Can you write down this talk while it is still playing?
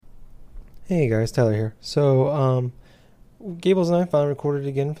Hey guys, Tyler here. Gables and I finally recorded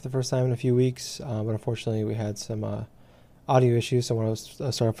again for the first time in a few weeks, but unfortunately we had some audio issues. So I want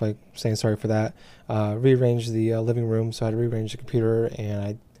to start off by saying sorry for that. Rearranged the living room, so I had to rearrange the computer, and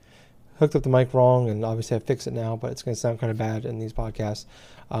I hooked up the mic wrong, and obviously I fixed it now, but it's going to sound kind of bad in these podcasts.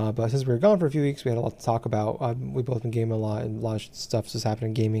 But since we were gone for a few weeks, we had a lot to talk about. We both been gaming a lot, and a lot of stuff just happened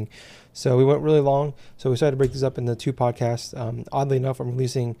in gaming. So we went really long, so we decided to break this up into two podcasts. Oddly enough, I'm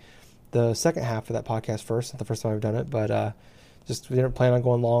releasing the second half of that podcast first. Not the first time I've done it, but just we didn't plan on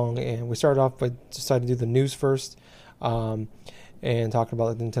going long, and we started off by decided to do the news first, and talking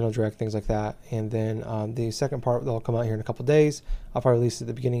about the Nintendo Direct, things like that. And then the second part that'll come out here in a couple of days. I'll probably release it at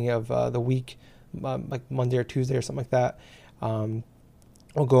the beginning of the week, like Monday or Tuesday or something like that.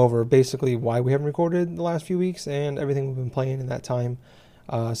 We'll go over basically why we haven't recorded the last few weeks and everything we've been playing in that time.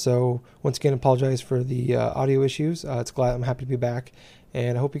 So once again, apologize for the audio issues. I'm happy to be back,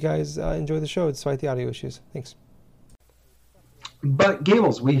 and I hope you guys enjoy the show despite the audio issues. Thanks. But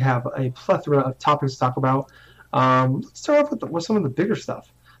Gables, we have a plethora of topics to talk about. Let's start off with some of the bigger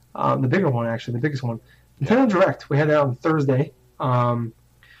stuff. The bigger one, actually, the biggest one. Nintendo Direct. We had that on Thursday.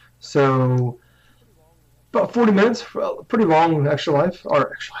 So about 40 minutes, pretty long extra life,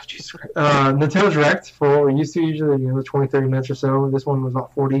 Jesus Christ. Nintendo Direct, for what we're used to usually, 20, 30 minutes or so. This one was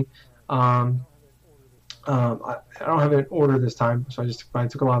about 40. I don't have an order this time, so I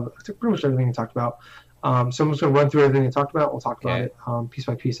took pretty much everything I talked about. So I'm just going to run through everything I talked about. We'll talk about it piece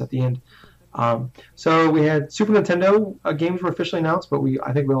by piece at the end. So we had Super Nintendo games were officially announced, but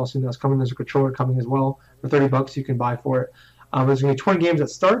I think we all assume that's coming. There's a controller coming as well for $30 you can buy for it. There's going to be 20 games that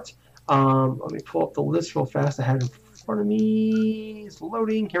start. Let me pull up the list real fast. I had it in front of me. It's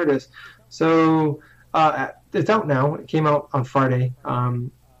loading. Here it is. So it's out now. It came out on Friday. Friday.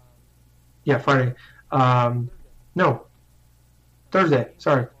 No, Thursday.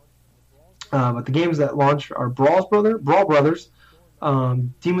 Sorry. But the games that launch are Brawl Brothers,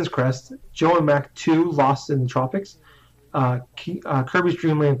 Demon's Crest, Joe and Mac 2, Lost in the Tropics, Kirby's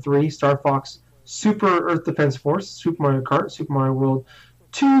Dream Land 3, Star Fox, Super Earth Defense Force, Super Mario Kart, Super Mario World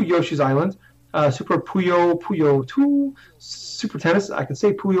 2, Yoshi's Island, Super Puyo 2, Super Tennis. I can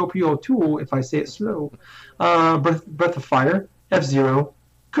say Puyo 2 if I say it slow. Breath of Fire, F-Zero,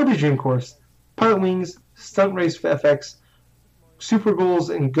 Kirby's Dream Course, Pilot Wings, Stunt Race FX, Super Ghouls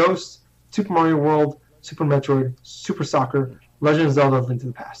and Ghosts, Super Mario World, Super Metroid, Super Soccer, Legend of Zelda: Link to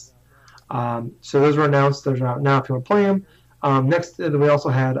the Past. So those were announced. Those are out now if you want to play them. Next, we also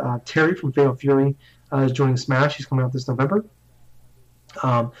had Terry from Fatal Fury is joining Smash. He's coming out this November.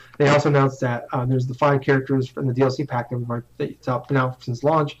 They also announced that there's the 5 characters from the DLC pack that's been out since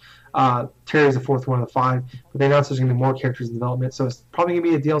launch. Terry's the 4th one of the 5. But they announced there's going to be more characters in development. So it's probably going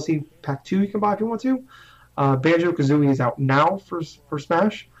to be a DLC pack 2 you can buy if you want to. Banjo-Kazooie is out now for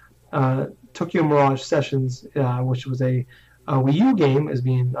Smash. Tokyo Mirage Sessions, which was a Wii U game, is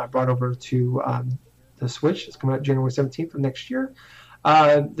being brought over to the Switch. It's coming out January 17th of next year.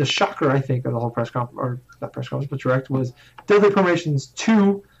 The shocker, I think, of the whole press conference, or not press conference, but direct, was Deadly Premonitions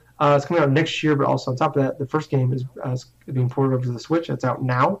 2. It's coming out next year, but also on top of that, the first game is being ported over to the Switch. It's out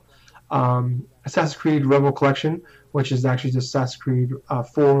now. Assassin's Creed Rebel Collection, which is actually just Assassin's Creed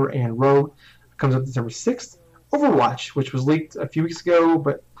 4 and Rogue, comes out December 6th. Overwatch, which was leaked a few weeks ago,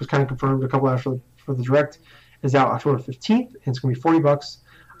 but was kind of confirmed a couple hours for the direct, is out October 15th, and it's going to be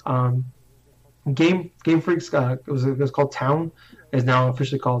 $40. Game Freaks, it was called Town, is now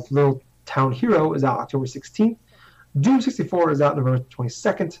officially called Little Town Hero, is out October 16th. Doom 64 is out November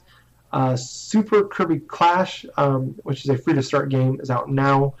 22nd. Super Kirby Clash, which is a free-to-start game, is out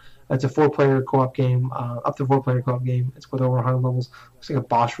now. It's a 4-player co-op game, up to 4-player co-op game. It's with over 100 levels. Looks like a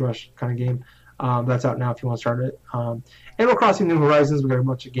boss rush kind of game. That's out now if you want to start it. Animal Crossing New Horizons, we got a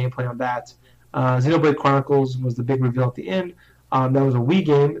bunch of gameplay on that. Xenoblade Chronicles was the big reveal at the end. That was a Wii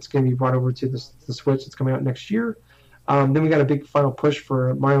game. It's going to be brought over to the Switch. It's coming out next year. Then we got a big final push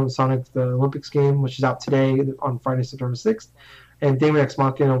for Mario and Sonic, the Olympics game, which is out today on Friday, September 6th. And Daemon X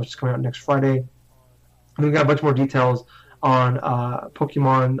Machina, which is coming out next Friday. And we got a bunch more details on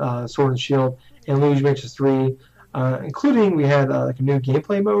Pokemon Sword and Shield and Luigi Mansion 3. Including we had like a new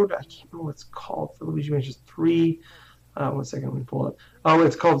gameplay mode. I can't remember what it's called for Luigi Mansion 3. 1 second, let me pull it up. Oh,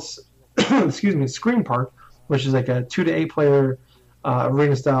 it's called Scream Park, which is like a 2 to 8 player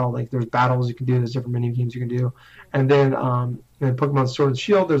arena style. Like there's battles you can do, there's different mini games you can do, and then in Pokemon Sword and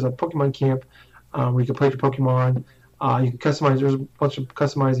Shield, there's a Pokemon camp where you can play your Pokemon. You can customize. There's a bunch of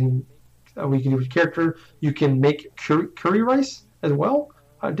customizing we can do with your character. You can make curry rice as well,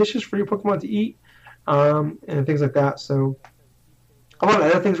 dishes for your Pokemon to eat. And things like that. So a lot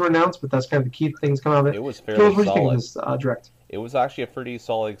of other things were announced, but that's kind of the key things coming out of it. It was fairly what do you think of solid. this direct? it was actually a pretty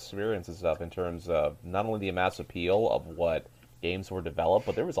solid experience and stuff in terms of not only the mass appeal of what games were developed,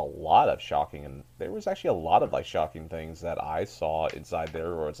 but there was a lot of shocking, and there was actually a lot of like shocking things that I saw inside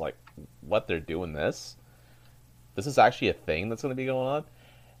there where it's like, what, they're doing this? This is actually a thing that's going to be going on?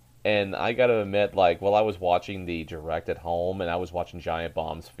 And I gotta admit, like, while I was watching the direct at home and I was watching Giant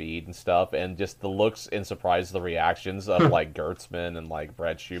Bomb's feed and stuff, and just the looks and surprise, the reactions of, like, Gertzman and, like,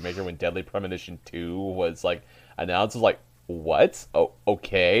 Brad Shoemaker when Deadly Premonition 2 was, like, announced, was like, what? Oh,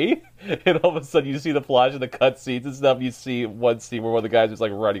 okay? And all of a sudden you see the flash of the cutscenes and stuff, you see one scene where one of the guys is,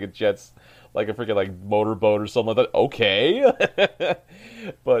 like, riding a jet's, like, a freaking, like, motorboat or something like that. Okay?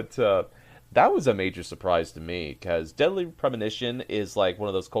 But, that was a major surprise to me because Deadly Premonition is like one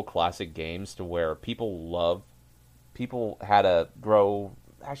of those cult classic games to where people had a grew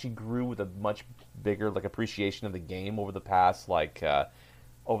with a much bigger like appreciation of the game over the past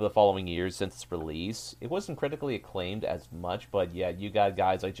over the following years since its release. It wasn't critically acclaimed as much, but yeah, you got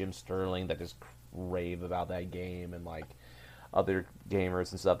guys like Jim Sterling that just rave about that game, and like other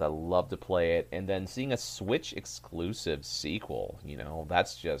gamers and stuff that love to play it. And then seeing a Switch exclusive sequel,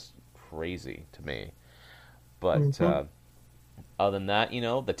 that's just crazy to me. But other than that,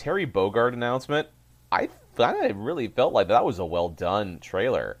 the Terry Bogard announcement, I really felt like that was a well done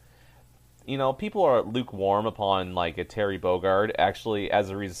trailer. People are lukewarm upon like a Terry Bogard. Actually, as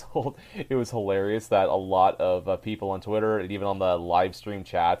a result, it was hilarious that a lot of people on Twitter and even on the live stream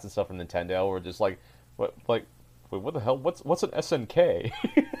chats and stuff from Nintendo were just like, "What? Like, wait, what the hell? What's an SNK?"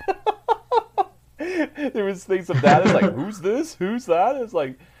 There was things of that. It's like, who's this? Who's that? It's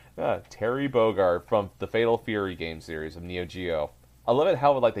like, Terry Bogard from the Fatal Fury game series of Neo Geo. I love it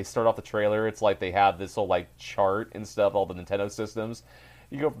how like they start off the trailer. It's like they have this whole like chart and stuff, all the Nintendo systems.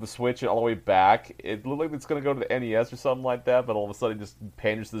 You go from the Switch and all the way back. It looked like it's going to go to the NES or something like that, but all of a sudden it just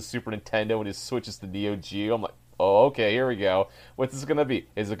panders to the Super Nintendo and just switches to Neo Geo. I'm like, oh, okay, here we go. What's this going to be?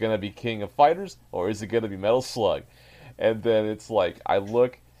 Is it going to be King of Fighters or is it going to be Metal Slug? And then it's like, I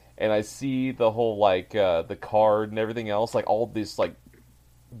look and I see the whole like the card and everything else, like all this like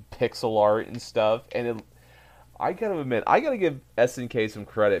pixel art and stuff, and I gotta admit, I gotta give SNK some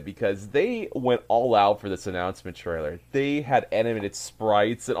credit because they went all out for this announcement trailer. They had animated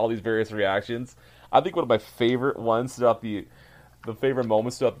sprites and all these various reactions. I think one of my favorite ones throughout the favorite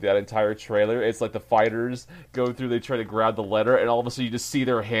moments throughout that entire trailer, it's like the fighters go through, they try to grab the letter, and all of a sudden you just see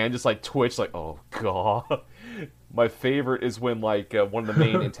their hand just like twitch, like, oh god. My favorite is when like one of the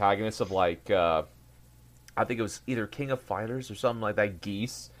main antagonists of like I think it was either King of Fighters or something like that,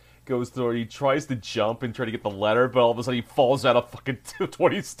 Geese, goes through, he tries to jump and try to get the letter, but all of a sudden he falls out of fucking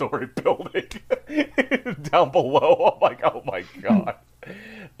 20-story building down below. I'm like, oh my god.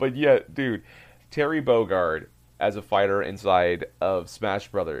 But yeah, dude, Terry Bogard as a fighter inside of Smash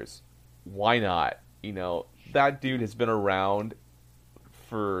Brothers, why not? That dude has been around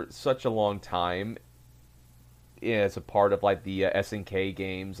for such a long time as a part of like the SNK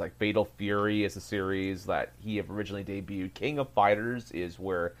games. Like Fatal Fury is a series that he originally debuted. King of Fighters is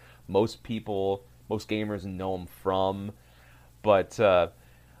where most gamers know him from. But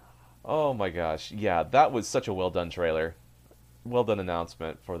oh my gosh, yeah, that was such a well done trailer, well done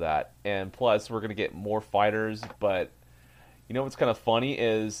announcement for that. And plus, we're gonna get more fighters. But what's kind of funny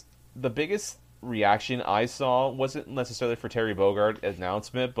is the biggest reaction I saw wasn't necessarily for Terry Bogard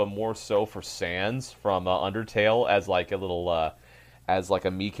announcement, but more so for Sans from Undertale as like a little as like a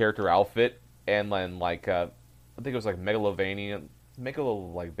Mii character outfit, and then like I think it was like Megalovania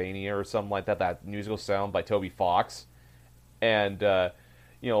or something like that. That musical sound by Toby Fox, and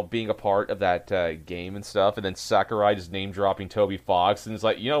being a part of that game and stuff, and then Sakurai just name dropping Toby Fox, and it's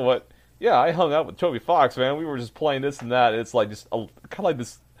like, you know what? Yeah, I hung out with Toby Fox, man. We were just playing this and that. And it's like just kind of like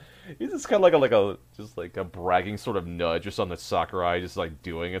this. It's just kind of like a bragging sort of nudge or something that Sakurai just like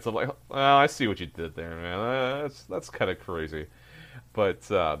doing. It's like, oh, I see what you did there, man. That's kind of crazy. But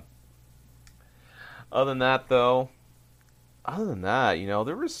other than that, there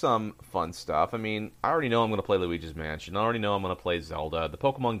was some fun stuff. I mean, I already know I'm going to play Luigi's Mansion. I already know I'm going to play Zelda. The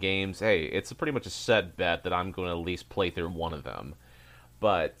Pokemon games, hey, it's pretty much a set bet that I'm going to at least play through one of them.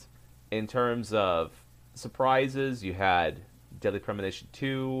 But in terms of surprises, you had Deadly Premonition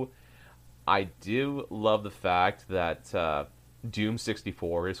 2. I do love the fact that Doom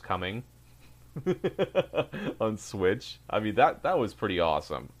 64 is coming on Switch. I mean, that was pretty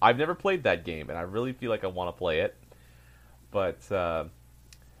awesome. I've never played that game, and I really feel like I want to play it. But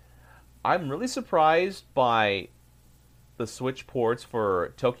I'm really surprised by the Switch ports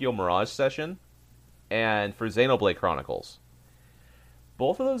for Tokyo Mirage Session and for Xenoblade Chronicles.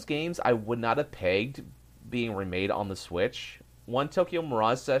 Both of those games I would not have pegged being remade on the Switch one, Tokyo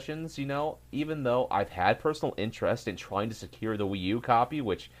Mirage Sessions, even though I've had personal interest in trying to secure the Wii U copy,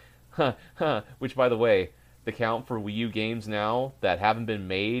 which by the way, the count for Wii U games now that haven't been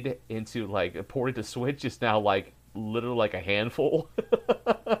made into like ported to Switch is now like literally like a handful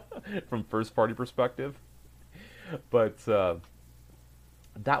from first party perspective. But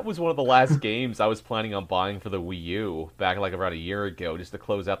that was one of the last games I was planning on buying for the Wii U back like around a year ago, just to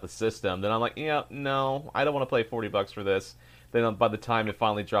close out the system. Then I'm like, yeah, no, I don't want to pay $40 for this. Then by the time it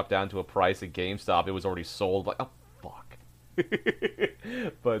finally dropped down to a price at GameStop, it was already sold. Like, oh fuck.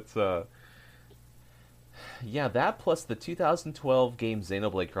 But yeah, that plus the 2012 game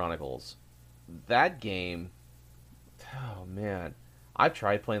Xenoblade Chronicles. That game, oh man, I've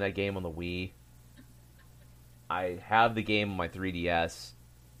tried playing that game on the Wii. I have the game on my 3DS.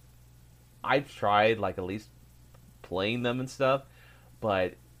 I've tried like at least playing them and stuff,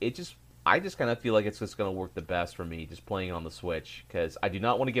 but I just kind of feel like it's just going to work the best for me just playing it on the Switch, because I do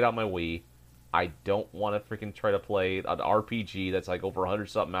not want to get out my Wii. I don't want to freaking try to play an RPG that's like over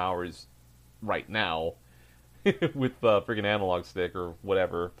 100-something hours right now with a freaking analog stick or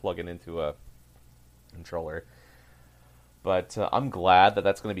whatever plugging into a controller. But I'm glad that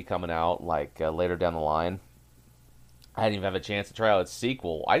that's going to be coming out like later down the line. I didn't even have a chance to try out its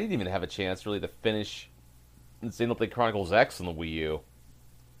sequel. I didn't even have a chance really to finish Xenoblade Chronicles X on the Wii U.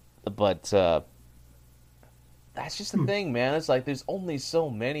 But that's just the thing, man. It's like there's only so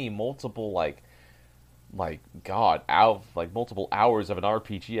many multiple multiple hours of an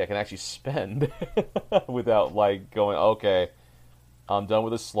RPG I can actually spend without like going, okay, I'm done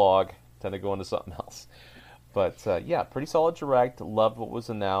with this slog, time to go into something else. But yeah, pretty solid direct. Loved what was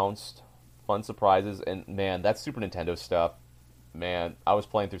announced. Fun surprises, and man, that Super Nintendo stuff, man, I was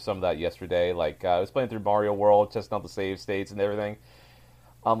playing through some of that yesterday. Like I was playing through Mario World, testing out the save states and everything.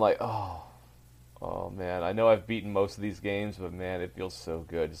 I'm like, oh man, I know I've beaten most of these games, but man, it feels so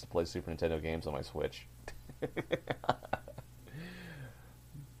good just to play Super Nintendo games on my Switch.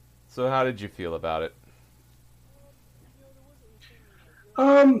 So how did you feel about it?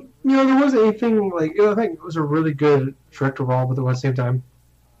 There wasn't anything like, I think it was a really good direct overall, but at the same time,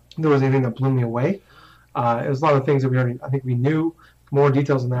 there wasn't anything that blew me away. It was a lot of things that I think we knew, more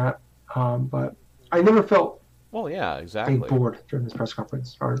details than that. But I never felt bored during this press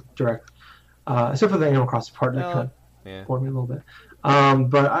conference or direct, except for the Animal Crossing part that kind of bored me a little bit.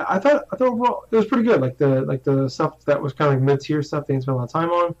 But I thought overall it was pretty good. Like the stuff that was kind of like mid-tier stuff they didn't spend a lot of time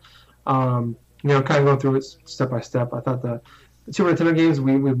on. Kind of going through it step by step. I thought the Super Nintendo games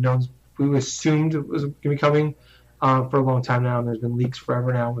we assumed it was going to be coming for a long time now, and there's been leaks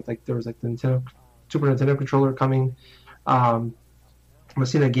forever now with there was the Super Nintendo controller coming. I'm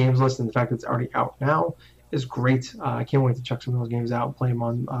seeing the games list, and the fact that it's already out now is great. I can't wait to check some of those games out and play them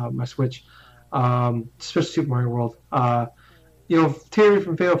on my Switch, especially Super Mario World. Terry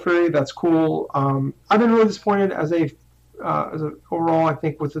from Fatal Fury, that's cool. I've been really disappointed as a overall. I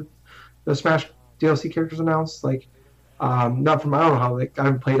think with the Smash DLC characters announced, not from, I don't know how, I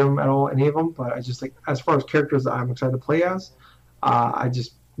haven't played them at all, any of them, but I just as far as characters that I'm excited to play as, I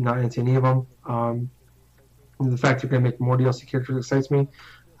just not into any of them. The fact they're going to make more DLC characters excites me.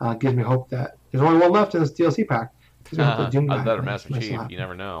 Gives me hope that there's only one left in this DLC pack. Better Master Chief, you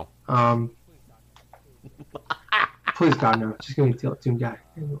never know. Please God no, just give me Doom Guy.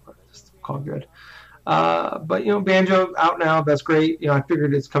 Just call it good. But Banjo out now, that's great. I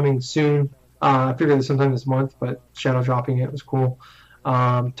figured it's coming soon. I figured it sometime this month, but Shadow dropping it was cool.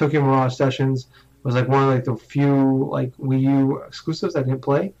 Tokyo Mirage Sessions was one of the few Wii U exclusives I didn't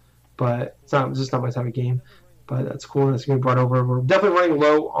play, but it's just not my type of game. But that's cool. That's gonna be brought over. We're definitely running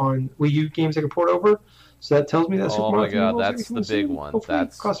low on Wii U games I can port over, so that tells me that. Oh my god, that's the big one.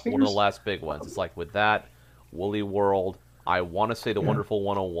 That's one of the last big ones. It's like with that, Woolly World. I want to say the Wonderful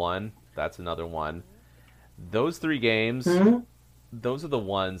 101. That's another one. Those three games, those are the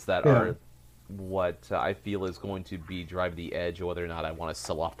ones that are what I feel is going to be drive the edge of whether or not I want to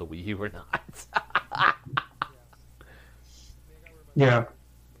sell off the Wii U or not. Yeah.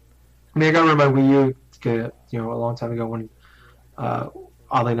 I got rid of my Wii U a long time ago when,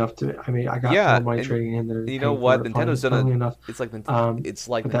 oddly enough, I got more money trading in there. You know what? Nintendo's done it's like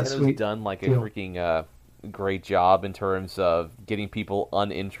Nintendo's done a freaking great job in terms of getting people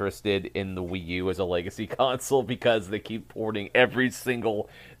uninterested in the Wii U as a legacy console because they keep porting every single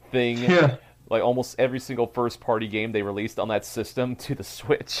thing. Yeah. Almost every single first-party game they released on that system to the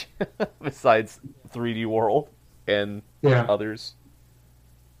Switch, besides 3D World and others.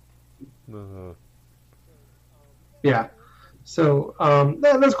 Yeah. So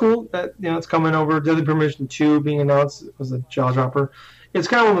that's cool. That it's coming over. Deadly Premonition 2 being announced was a jaw dropper. It's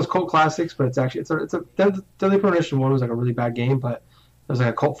kind of one of those cult classics, but it's a Deadly Premonition 1 was like a really bad game, but there's like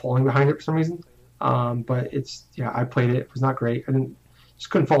a cult following behind it for some reason. But I played it. It was not great. I just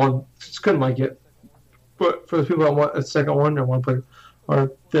couldn't like it. But for the people that want a second one or want to play,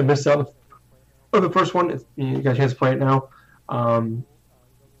 or they missed out on the first one, you got a chance to play it now.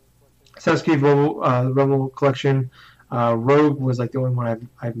 Assassin's Creed Rebel Collection. Rogue was like the only one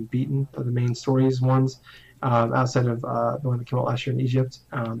I've beaten of the main stories ones, outside of the one that came out last year in Egypt,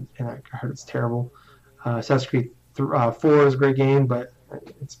 and I heard it's terrible. Assassin's Creed 4 is a great game, but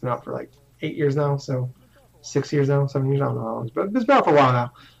it's been out for like 8 years now, so 6 years now, 7 years, I don't know how long, but it's been out for a while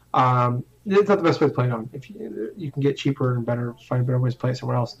now. It's not the best way to play it on. If you can get cheaper and find better ways to play it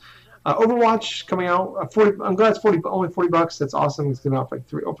somewhere else. Overwatch coming out. I'm glad it's only $40. That's awesome. It's been out for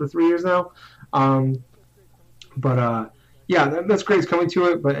like over 3 years now. Yeah, that's great. It's coming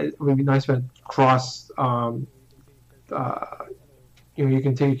to it, but it would be nice to cross. You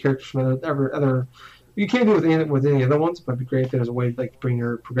can take your characters from other. You can't do it with any other ones, but it'd be great if there's a way to like bring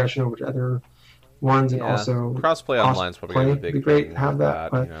your progression over to other ones, and also crossplay online is probably going to be a big It'd be great thing to have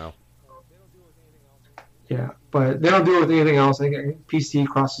that, but, you know. Yeah, but they don't do it with anything else. I think PC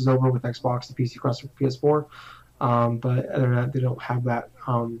crosses over with Xbox, the PC crosses with PS4. But other than that, they don't have that.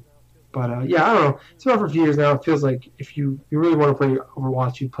 Yeah, I don't know. It's been out for a few years now. It feels like if you really want to play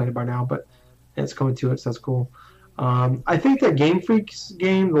Overwatch, you'd play it by now, but it's coming to it, so that's cool. I think that Game Freak's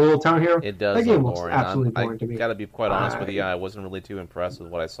game, the Little Town Hero, it does that game look looks boring. absolutely boring to me. I gotta be quite honest with you, I wasn't really too impressed with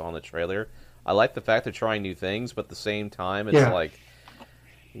what I saw in the trailer. I like the fact they're trying new things, but at the same time, it's like,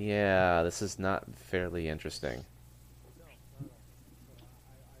 yeah, this is not fairly interesting.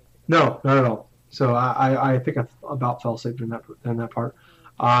 No, not at all. So I think I about fell asleep in that part.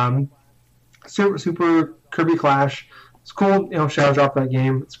 Super Kirby Clash. It's cool. Shadow drop that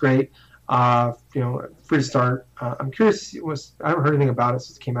game. It's great. Free to start. I'm curious. I haven't heard anything about it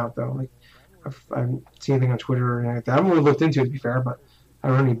since it came out though. Like I haven't seen anything on Twitter or anything like that. I haven't really looked into it to be fair, but I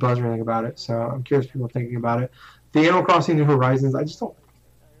haven't heard any buzz or anything about it. So I'm curious if people are thinking about it. The Animal Crossing New Horizons. I just don't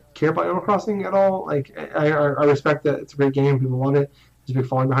care about Animal Crossing at all. Like I respect that it's a great game. People love it. There's a big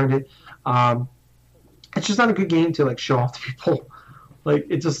following behind it. It's just not a good game to like show off to people. Like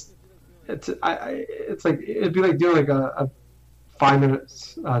it's like it'd be like doing like a 5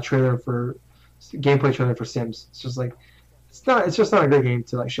 minutes trailer for gameplay trailer for Sims. It's just like it's just not a great game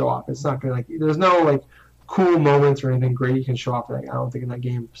to like show off. It's not gonna like there's no like cool moments or anything great you can show off. Like I don't think in that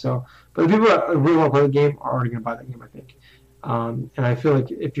game. So, but the people that really want to play the game are already gonna buy that game, I think. And I feel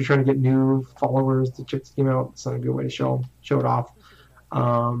like if you're trying to get new followers to check this game out, it's not a good way to show it off.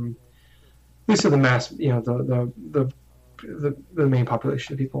 At least to the mass, the main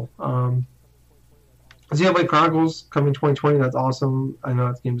population of people. Xenoblade Chronicles coming 2020. That's awesome. I know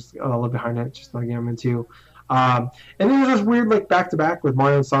that game's a little behind it. Just not a game I'm into. And then there's this weird like back-to-back with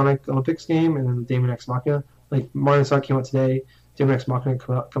Mario and Sonic Olympics game, and then Daemon X Machina. Like Mario and Sonic came out today. Daemon X Machina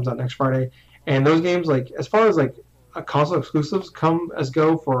comes out next Friday. And those games, like as far as like console exclusives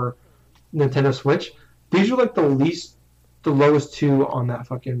go for Nintendo Switch, these are like the lowest two on that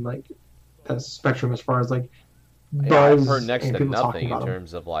fucking like that spectrum as far as like buzz. I've heard next and to people nothing talking about in them.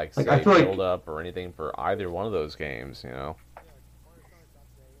 terms of like Like, say, I feel like- build up or anything for either one of those games.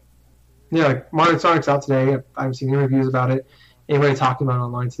 Yeah, like Mario and Sonic's out today. I haven't seen any reviews about it. Anybody talking about it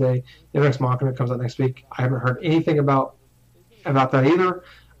online today. The Next Machina comes out next week. I haven't heard anything about that either.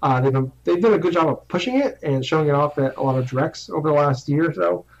 They've done a good job of pushing it and showing it off at a lot of directs over the last year or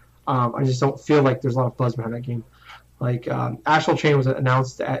so. I just don't feel like there's a lot of buzz behind that game. Like Astral Chain was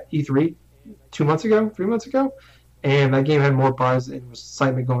announced at E3 3 months ago, and that game had more buzz and was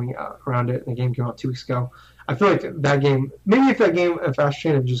excitement going around it. And the game came out 2 weeks ago. I feel like that game, maybe if Astral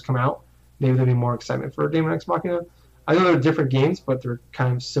Chain had just come out, maybe there'd be more excitement for Daemon X Machina. I know they're different games, but they're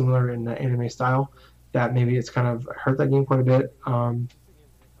kind of similar in the anime style. That maybe it's kind of hurt that game quite a bit.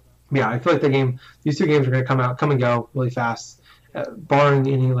 Yeah, I feel like these two games are going to come and go really fast, barring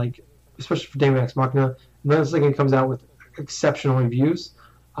any like, especially for Daemon X Machina. Unless the game comes out with exceptional reviews,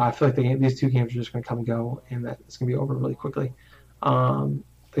 I feel like these two games are just going to come and go, and that it's going to be over really quickly.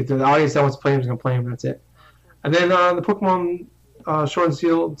 Like the audience that wants to play them is going to play them, and that's it. And then the Pokemon Sword and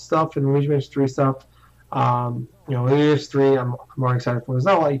Shield stuff and Luigi Mansion 3 stuff. Luigi 3, I'm more excited for. There's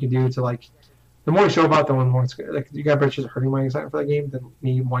not a lot you can do to like. The more you show about, the more it's like you got bitches hurting my excitement for that game than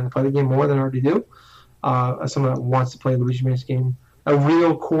me wanting to play the game more than I already do. As someone that wants to play a Luigi Mansion game, a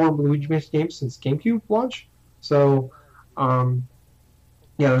real core Luigi Mansion game since GameCube launch. So,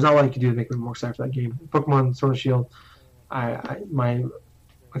 there's not a lot you can do to make me more excited for that game. Pokemon Sword and Shield, my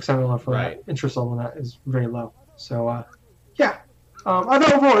excitement level for that, interest level in that is very low. So, I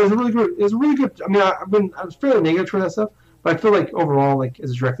thought overall it was really good. I mean, I was fairly negative toward that stuff, But I feel like overall, like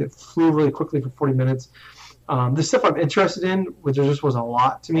as a direct, it flew really quickly for 40 minutes. The stuff I'm interested in, which there just was a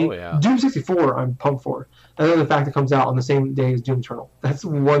lot to me. Oh, yeah. Doom 64, I'm pumped for. And then the fact it comes out on the same day as Doom Eternal. That's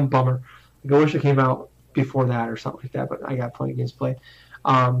one bummer. Like, I wish it came out before that or something like that, but I got plenty of games to play.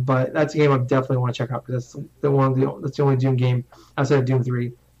 But that's a game I definitely want to check out because that's the only Doom game outside of Doom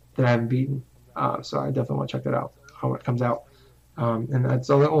 3 that I haven't beaten. So I definitely want to check that out when it comes out. And that's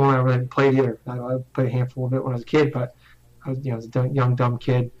the only one I really played either. I played a handful of it when I was a kid, but I was a young dumb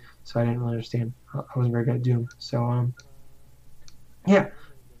kid, so I didn't really understand. I wasn't very good at Doom. So yeah.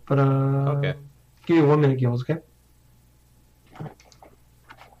 But Okay. give you 1 minute, Gills, okay?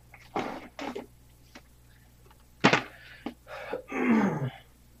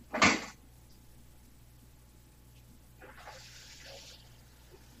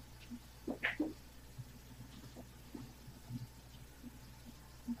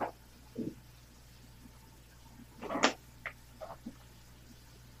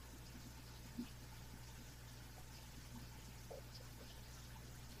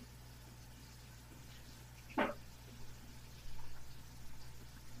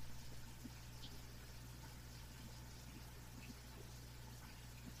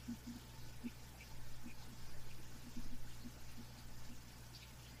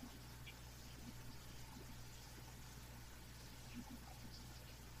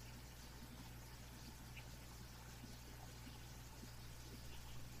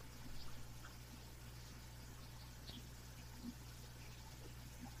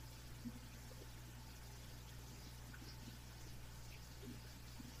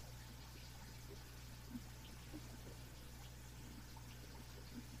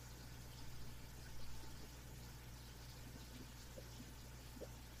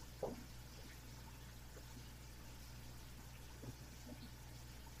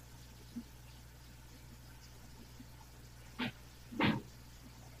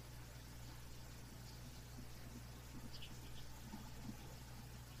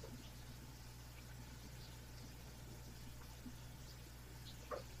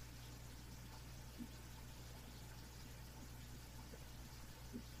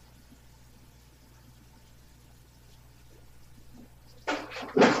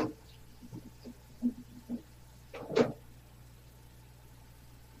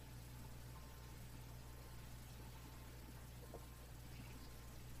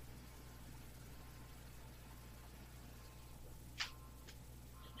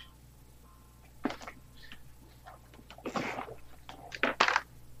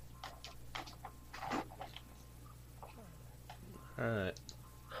 All right.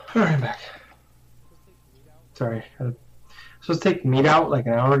 All right, I'm back. Sorry. I was supposed to take meat out like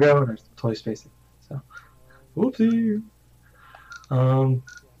an hour ago, and I totally spaced it. So, whoopsie. All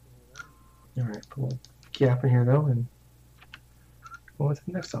right, put a little gap in here, though, and go on to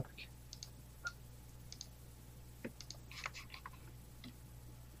the next topic.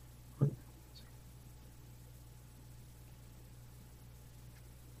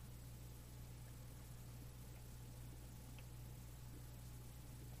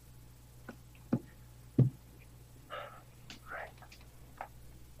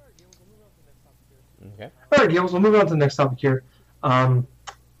 Okay. All right, Gales, we'll move on to the next topic here.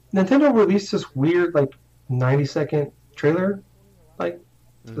 Nintendo released this weird, 90-second trailer,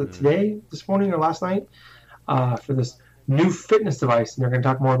 today, this morning, or last night, for this new fitness device, and they're going to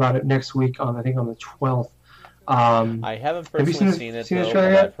talk more about it next week on the 12th. I haven't personally seen it, this though, trailer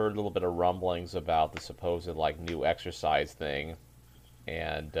but yet? I've heard a little bit of rumblings about the supposed, new exercise thing.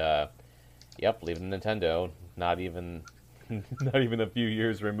 And, yep, leaving Nintendo, not even a few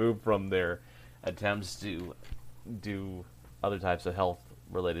years removed from their attempts to do other types of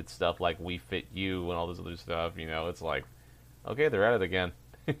health-related stuff like Wii Fit U and all this other stuff. It's like, okay, they're at it again.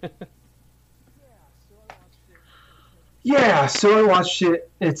 Yeah, so I watched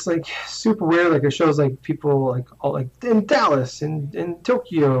it. It's super weird. It shows people all in Dallas and in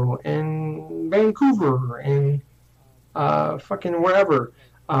Tokyo and Vancouver and fucking wherever.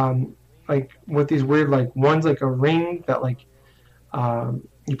 With these weird one's a ring that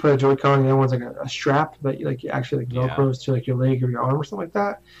you put a Joy-Con, and the other one's a strap that you actually velcros to your leg or your arm or something like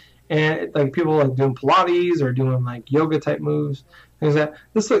that. And people doing Pilates or doing yoga type moves. Things like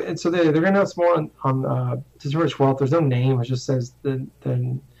that. So they're gonna announce more on December 12th. There's no name. It just says I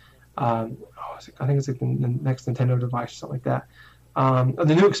think it's the next Nintendo device or something like that.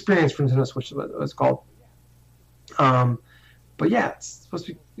 The new experience for Nintendo Switch, it's called. But yeah, it's supposed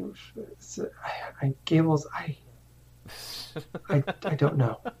to be. Gables, I don't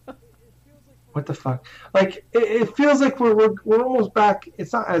know. what the fuck? Like it feels like we're almost back.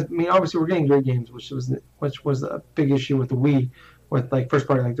 It's not as, I mean, obviously we're getting great games, which was a big issue with the Wii, with like first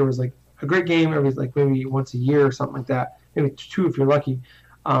party. Like there was like a great game every like maybe once a year or something like that, maybe two if you're lucky.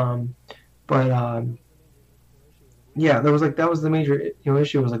 Um, but yeah, there was like that was the major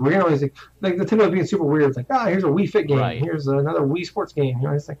issue was like we're gonna always like Nintendo was being super weird. It's like here's a Wii Fit game, Right. here's another Wii Sports game.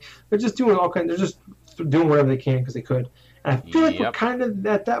 It's like they're just doing all kind. They're just doing whatever they can because they could. And I feel like we're Yep. kind of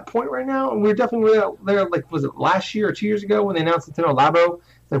at that point right now, and we're definitely there. Like was it last year or 2 years ago when they announced Nintendo Labo?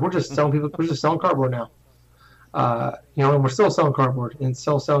 Like we're just selling people, we're just selling cardboard now. And we're still selling cardboard and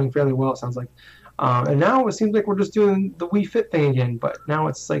still selling fairly well. It sounds like. And now it seems like we're just doing the Wii Fit thing again, but now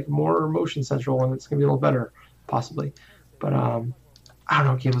it's like more motion central and it's gonna be a little better, possibly. But I don't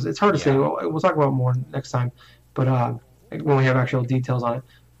know, Gables. It's hard to say. We'll talk about it more next time, but when we have actual details on it.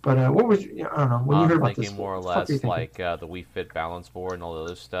 But what was I don't know when you heard about this? Thinking more or what the fuck were you less thinking? like the Wii Fit balance board and all the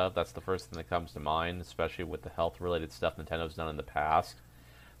other stuff. That's the first thing that comes to mind, especially with the health-related stuff Nintendo's done in the past.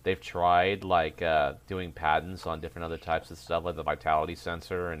 They've tried like doing patents on different other types of stuff, like the vitality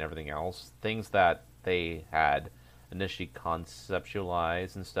sensor and everything else. Things that they had initially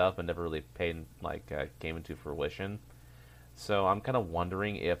conceptualized and stuff, but never really paid came into fruition. So I'm kind of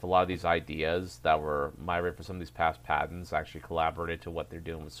wondering if a lot of these ideas that were migrated for some of these past patents actually collaborated to what they're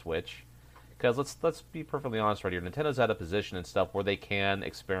doing with Switch. Because let's be perfectly honest right here, Nintendo's at a position and stuff where they can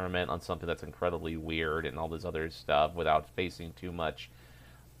experiment on something that's incredibly weird and all this other stuff without facing too much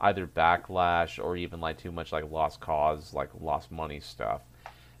either backlash or even like too much like lost cause, like lost money stuff.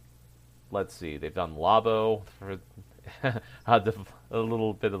 Let's see, they've done Labo for a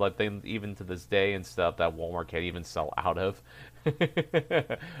little bit of like thing even to this day and stuff that Walmart can't even sell out of.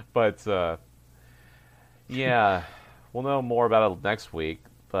 But yeah, we'll know more about it next week.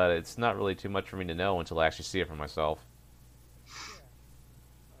 But it's not really too much for me to know until I actually see it for myself.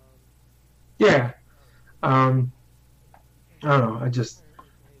 Yeah. Um, I don't know. I just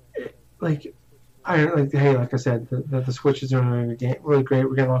like I like hey, like I said, the Switch is doing really great.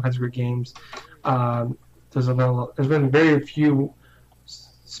 We're getting all kinds of great games. Um, there's been very few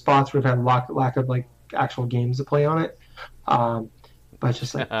spots where we've had lack of like actual games to play on it. Um, but it's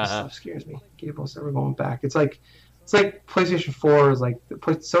just like this stuff scares me. Gables ever going back? It's like PlayStation 4 is like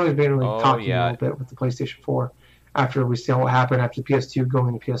Sony's been really Oh cocky a yeah, little bit with the PlayStation 4 after we see what happened after PS2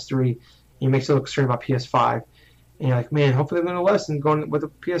 going to PS3. It makes it look extreme about PS5. And you're like, man, hopefully they learn a lesson going with the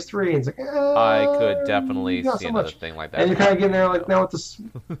PS3. And it's like, I could definitely not see so another much. thing like that And you're kind of getting there happening like now with this,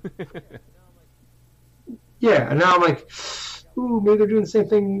 yeah. And now I'm like, ooh, maybe they're doing the same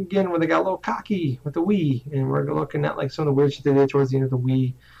thing again where they got a little cocky with the Wii, and we're looking at like some of the weird shit they did towards the end of the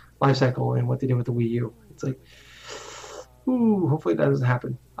Wii life cycle and what they did with the Wii U. It's like, ooh, hopefully that doesn't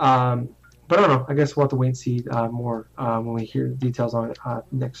happen. But I don't know. I guess we'll have to wait and see more when we hear the details on it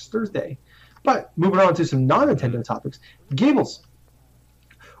next Thursday. But moving on to some non-Nintendo topics, Gables.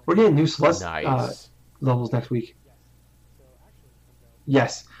 We're getting new though. Celeste Nice. levels next week.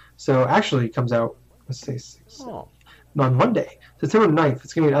 Yes. So actually it comes out, let's say, Oh, on Monday, September 9th.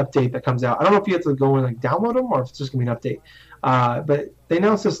 It's going to be an update that comes out. I don't know if you have to go and like download them or if it's just going to be an update. But they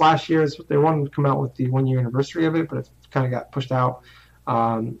announced this last year. They wanted to come out with the 1 year anniversary of it, but it kind of got pushed out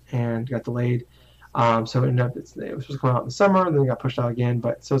and got delayed. So it ended up, it was supposed to come out in the summer, and then it got pushed out again.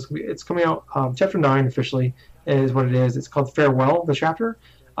 But so it's coming out. Chapter 9 officially is what it is. It's called Farewell, the chapter.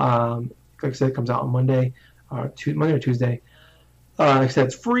 Like I said, it comes out on Monday or Tuesday. Like I said,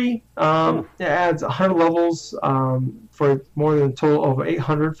 it's free. It adds 100 levels for more than a total of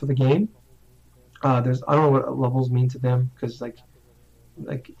 800 for the game. I don't know what levels mean to them because like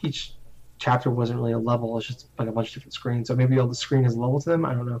each chapter wasn't really a level. It's just like a bunch of different screens. So maybe all the screen is a level to them.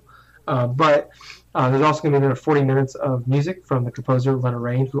 I don't know. But there's also going to be another 40 minutes of music from the composer Leonard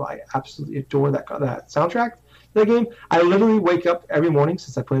Rain, who I absolutely adore that soundtrack. That game, I literally wake up every morning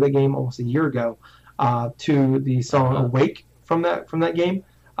since I played that game almost a year ago to the song "Awake" from that game.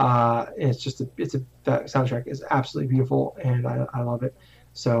 It's just that soundtrack is absolutely beautiful, and I love it.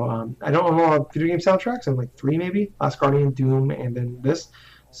 So I don't know a lot of video game soundtracks. I'm like 3 maybe: Last Guardian, Doom, and then this.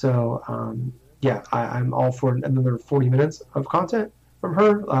 So yeah, I'm all for another 40 minutes of content from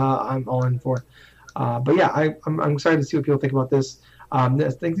her. I'm all in for. But yeah, I'm excited to see what people think about this. I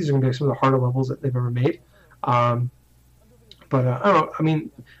think these are going to be some of the harder levels that they've ever made. But I don't know. I mean,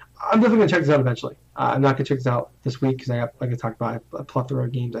 I'm definitely going to check this out eventually. I'm not going to check this out this week because I got, like I talked about, a plethora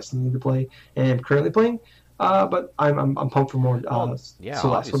of games I still need to play and am currently playing. But I'm pumped for more yeah,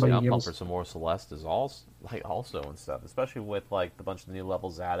 Celeste. obviously I'm pumped for some more Celeste as also and stuff, especially with like the bunch of the new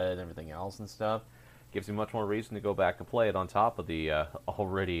levels added and everything else and stuff. Gives me much more reason to go back and play it on top of the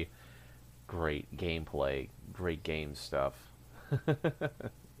already great gameplay, great game stuff.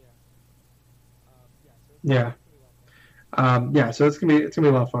 Yeah. So it's gonna be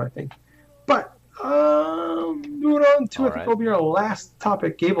a lot of fun, I think. But moving on to I think will be our last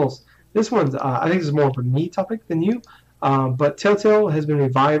topic, Gables. This one's I think this is more of a me topic than you. But Telltale has been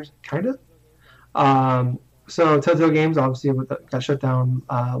revived, kind of. So Telltale Games obviously got shut down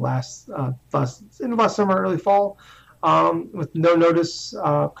last summer, early fall, with no notice.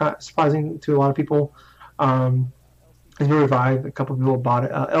 Kind of surprising to a lot of people. It's been revived. A couple of people bought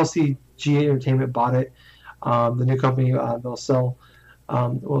it. LCG Entertainment bought it. The new company they'll sell.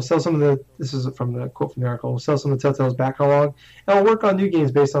 We'll sell some of the. This is from the quote from the article. We'll sell some of Telltale's back catalog, and we'll work on new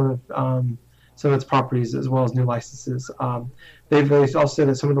games based on some of its properties as well as new licenses. They've also said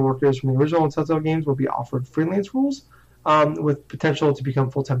that some of the workers from the original Telltale games will be offered freelance roles with potential to become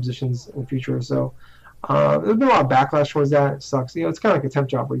full-time positions in the future. So there's been a lot of backlash towards that. It sucks. It's kind of like a temp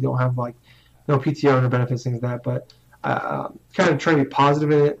job where you don't have like no PTO, no benefits, things like that. But kind of trying to be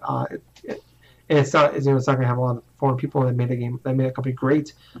positive in it. And it's not going to have a lot of foreign people that made a company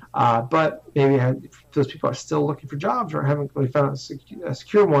great. But maybe those people are still looking for jobs or haven't really found a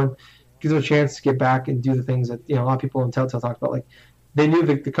secure one. Gives them a chance to get back and do the things that a lot of people in Telltale talk about. Like they knew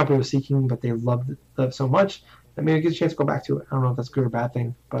the company was seeking, but they loved it so much that maybe it gives a chance to go back to it. I don't know if that's a good or bad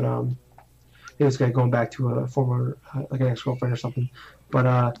thing, but this guy going back to a former like an ex-girlfriend or something.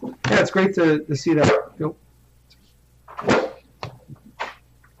 But it's great to see that. You're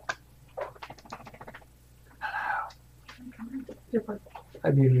fine. I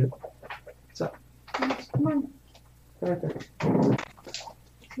muted it. What's up? Come on. Right there.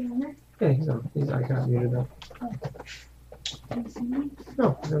 See you on there? Yeah, I got muted now. Oh. Can you see me?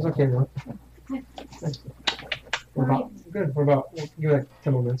 No, that's okay now. Okay. We'll give it like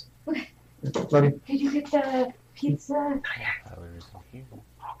 10 more minutes. Okay. Love you. Did you get the pizza? Oh,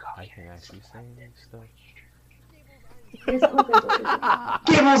 God. I can actually say stuff.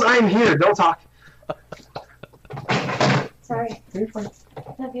 Gables, I'm here. Don't talk. Sorry. You're fine.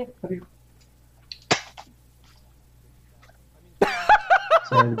 Love you. Love you.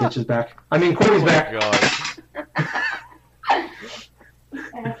 Sorry, the bitch is back. I mean, Corey's back. God.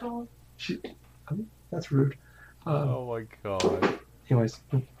 Asshole. That's rude. Oh my God. Anyways,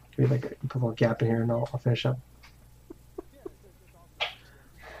 give me like put a little gap in here, and I'll finish up. But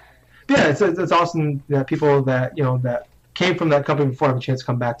yeah, it's awesome that people that that came from that company before have a chance to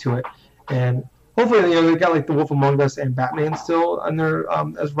come back to it, and hopefully they got like The Wolf Among Us and Batman still on their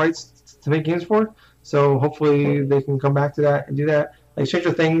as rights to make games for. So hopefully they can come back to that and do that. Like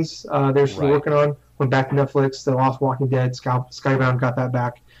Stranger Things, they're still working on. Went back to Netflix. The Lost Walking Dead. Skybound got that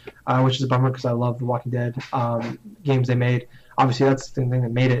back, which is a bummer because I love the Walking Dead games they made. Obviously, that's the thing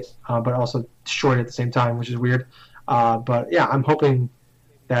that made it, but also destroyed it at the same time, which is weird. But yeah, I'm hoping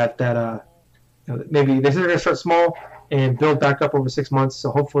that maybe they said they're going to start small and build back up over 6 months.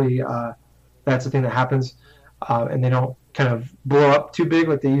 So hopefully that's the thing that happens, and they don't kind of blow up too big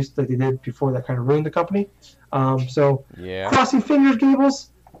like they did before. That kind of ruined the company. So yeah, crossing fingers, Gables,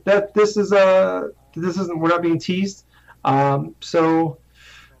 that this isn't we're not being teased. So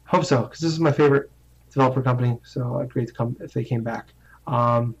hope so, because this is my favorite developer company. So I'd great to come if they came back.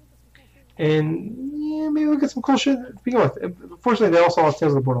 And yeah, maybe we'll get some cool shit to begin with. Unfortunately, they also lost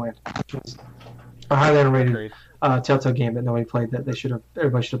Tales of the Borderland, which was a highly underrated Telltale game that nobody played that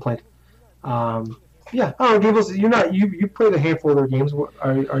everybody should have played. Yeah, I don't know, Gables, you played a handful of their games.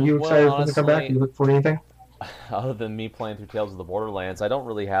 Are you excited for them to come back? Do you look forward to anything? Other than me playing through Tales of the Borderlands, I don't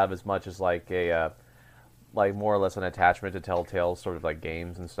really have as much as like a like more or less an attachment to Telltale sort of like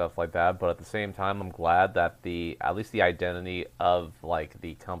games and stuff like that. But at the same time, I'm glad that at least the identity of like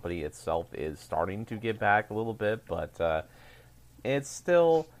the company itself is starting to get back a little bit, but it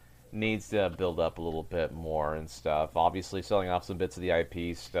still needs to build up a little bit more and stuff. Obviously, selling off some bits of the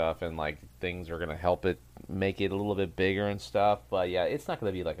IP stuff and like things are gonna help it make it a little bit bigger and stuff. But yeah, it's not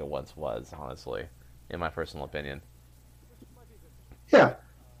gonna be like it once was, honestly, in my personal opinion. Yeah.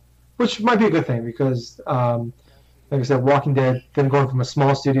 Which might be a good thing because, like I said, Walking Dead, them going from a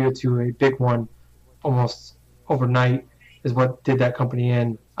small studio to a big one almost overnight is what did that company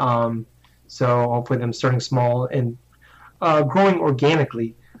in. So hopefully them starting small and growing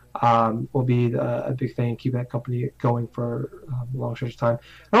organically will be a big thing, keep that company going for a long stretch of time.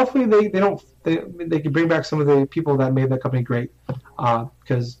 And hopefully they can bring back some of the people that made that company great.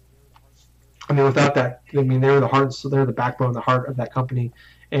 Because, I mean, without that, I mean, they were the heart, so they're the backbone, the heart of that company.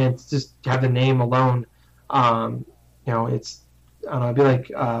 And it's just have the name alone, it's, I don't know, it'd be like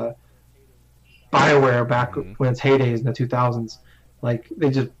BioWare back when its heydays in the 2000s. Like,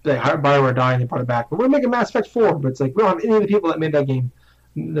 BioWare died and they brought it back. But we're making Mass Effect 4, but it's like, we don't have any of the people that made that game,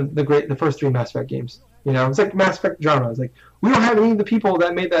 the first 3 Mass Effect games. It's like Mass Effect genre. It's like, we don't have any of the people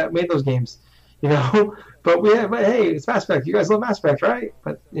that made those games. you know. But hey, it's Mass Effect. You guys love Mass Effect, right?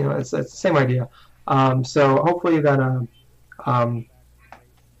 But you know, it's the same idea. So hopefully that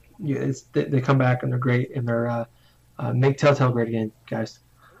they come back and they're great and they're make Telltale great again, guys.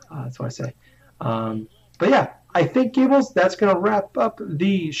 That's what I say. But yeah, I think Gables, that's gonna wrap up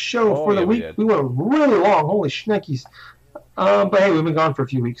the show for the week. We went really long. Holy shnikes. But hey, we've been gone for a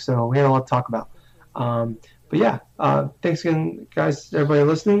few weeks, so we had a lot to talk about. But yeah, thanks again, guys, everybody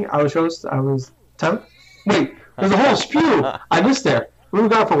listening. I was host. I was Tyler. Wait, there's a whole spew I missed there. We were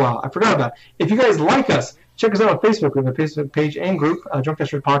gone for a while. I forgot about it. If you guys like us, check us out on Facebook. We have a Facebook page and group, Drunk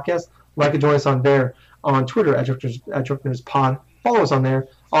Testers Podcast. Like and join us on there. On Twitter, at Drunk Nerds Pod. Follow us on there.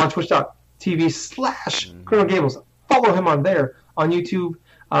 On Twitch.tv/Colonel Gables. Follow him on there. On YouTube,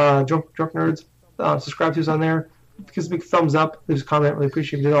 Drunk Nerds. Subscribe to us on there. Give us a big thumbs up. Leave us a comment. Really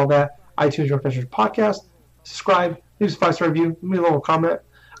appreciate if you did all that. iTunes, Drunk Testers Podcast. Subscribe. Leave us a 5-star review. Leave me a little comment.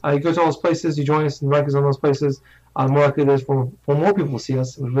 You go to all those places. You join us and like us on those places. More likely it is for more people to see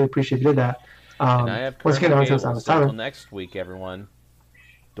us. We really appreciate if you did that. And I have once again, until next week, everyone.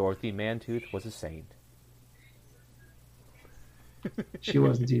 Dorothy Mantooth was a saint. She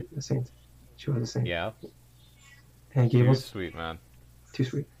was indeed a saint. She was a saint. Yeah. And Gables. Too sweet, man. Too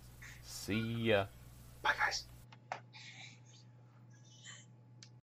sweet. See ya. Bye, guys.